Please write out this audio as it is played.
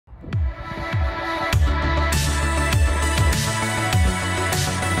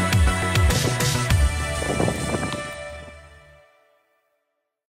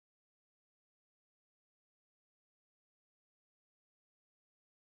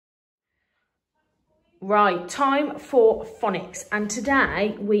Right, time for phonics, and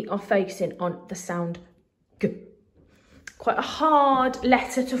today we are focusing on the sound G. Quite a hard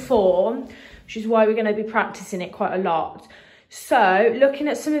letter to form, which is why we're going to be practicing it quite a lot. So, looking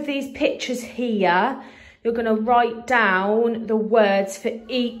at some of these pictures here, you're going to write down the words for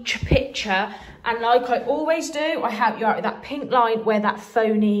each picture, and like I always do, I help you out with that pink line where that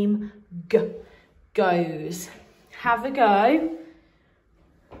phoneme G goes. Have a go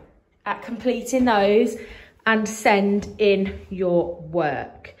at completing those and send in your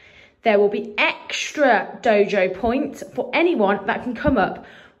work. There will be extra dojo points for anyone that can come up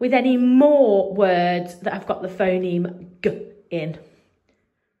with any more words that have got the phoneme G in.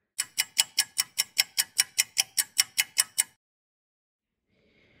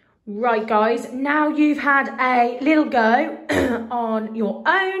 Right guys, now you've had a little go on your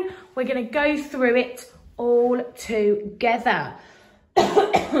own, we're going to go through it all together.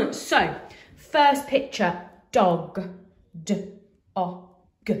 So, first picture, dog,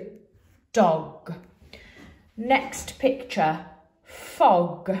 D-O-G, dog. Next picture,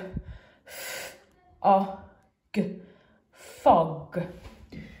 fog, F-O-G, fog.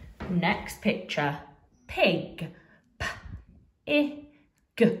 Next picture, pig,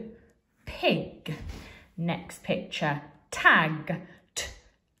 P-I-G, pig. Next picture, tag,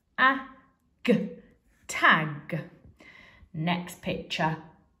 T-A-G, tag. Next picture,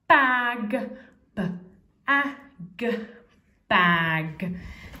 bag, B-A-G, bag.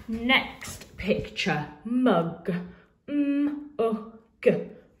 Next picture, mug, M-U-G,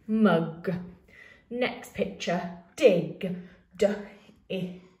 mug. Next picture, dig,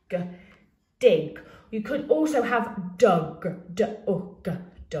 D-I-G, dig. You could also have dug, D-U-G,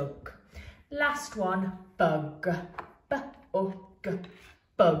 dug. Last one, bug, B-U-G,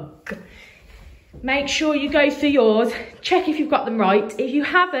 bug. Make sure you go through yours, check if you've got them right. If you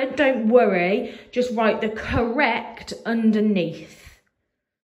haven't, don't worry, just write the correct underneath.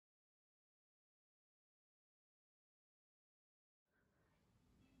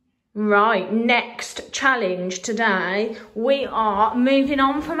 Right, next challenge today, we are moving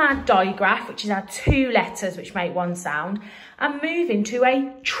on from our digraph, which is our two letters which make one sound, and moving to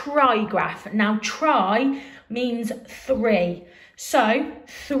a trigraph. Now, tri means three. So,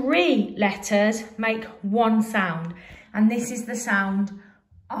 three letters make one sound, and this is the sound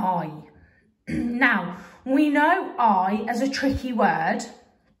I. Now, we know I as a tricky word,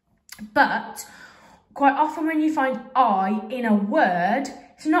 but quite often when you find I in a word,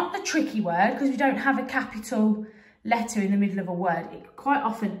 it's not the tricky word because we don't have a capital letter in the middle of a word. Quite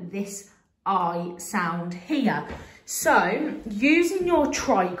often this I sound here. So, using your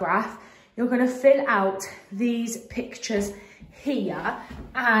trigraph, you're going to fill out these pictures here,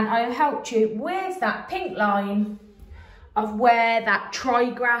 and I have helped you with that pink line of where that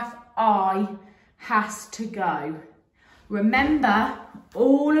trigraph I has to go. Remember,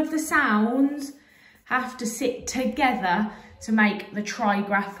 all of the sounds have to sit together to make the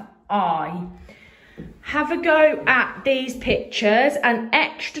trigraph I. Have a go at these pictures, and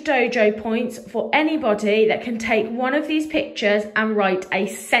extra dojo points for anybody that can take one of these pictures and write a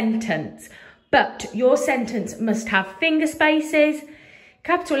sentence. But your sentence must have finger spaces,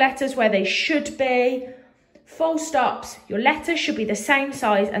 capital letters where they should be, full stops. Your letters should be the same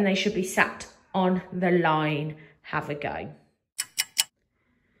size and they should be sat on the line. Have a go.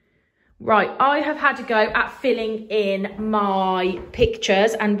 Right, I have had a go at filling in my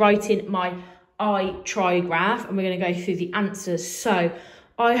pictures and writing my I trigraph, and we're going to go through the answers. So,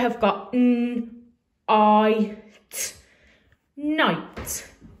 I have got I, t, night.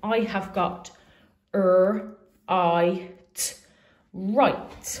 I have got I, t,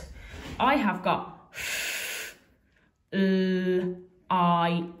 right. I have got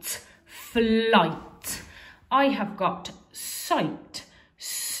I, t, flight. I have got sight.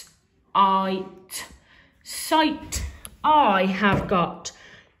 I, t, sight. I have got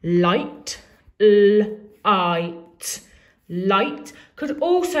light. Light. Light. Could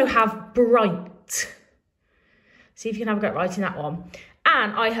also have bright. See if you can have a go at writing that one.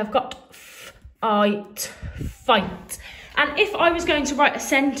 And I have got fight. Fight. And if I was going to write a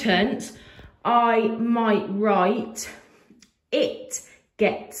sentence, I might write, it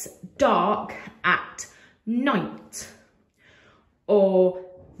gets dark at night. Or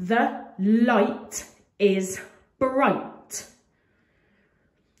the light is bright.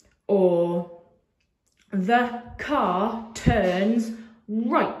 Or the car turns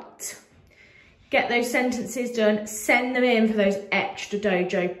right. Get those sentences done, send them in for those extra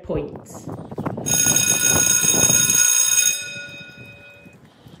dojo points.